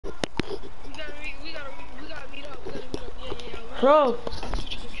Bro.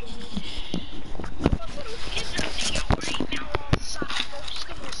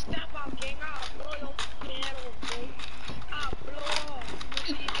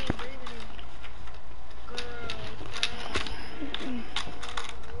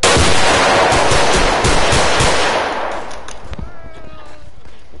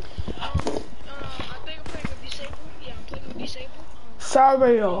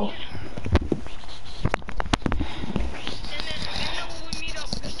 Sorry, yo.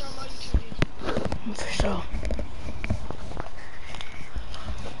 For sure.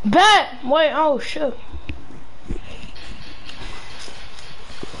 Bet! Wait, oh shit.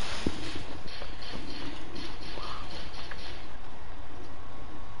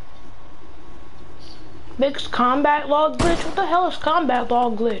 Big's combat log glitch? What the hell is combat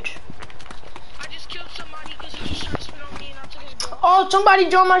log glitch? I just killed somebody because he just tried to spit on me and I took his ball. Oh, somebody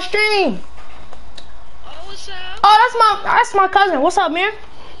joined my stream. Oh, what's up? Oh, that's my cousin. What's up, man?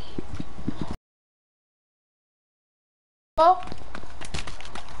 Oh.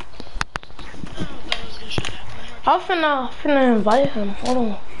 I'm finna invite him. Hold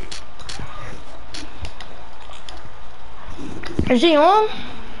on. Is he on? I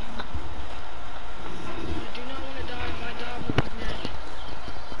do not want to die. My dog will be mad.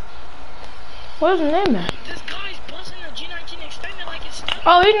 Where's his name at? This guy's buzzing a G19 extended like it's stuck.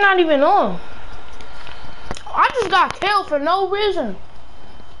 Oh, he's not even on. I just got killed for no reason.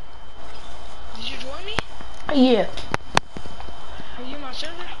 Did you join me? Yeah. Are you in my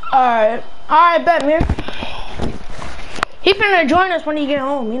server? Alright, bet, man. He finna join us when he get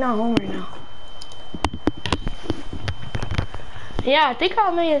home. He not home right now. Yeah, I think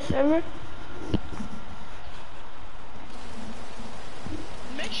I'm in his server.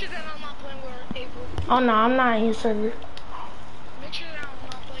 Make sure that I'm not playing with April. Oh no, I'm not in his server. Make sure that I'm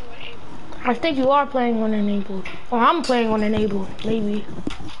not playing with April. I think you are playing on enabled. Or I'm playing on enabled, maybe.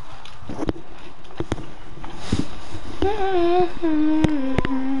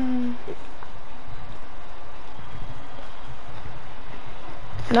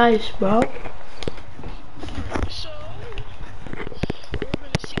 Nice, bro. So, we're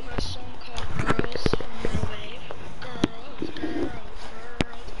gonna sing my song called Girls on My Wave. Girls, girls,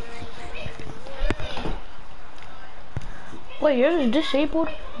 girls, girls. Wait, yours is disabled?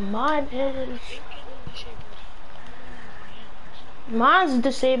 Mine's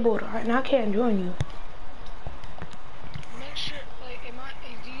disabled, alright, and I can't join you. Make sure, like,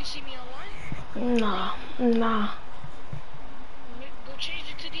 do you see me online? Nah. Go change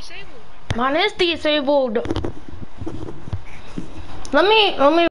it to disabled. Mine is disabled. Let me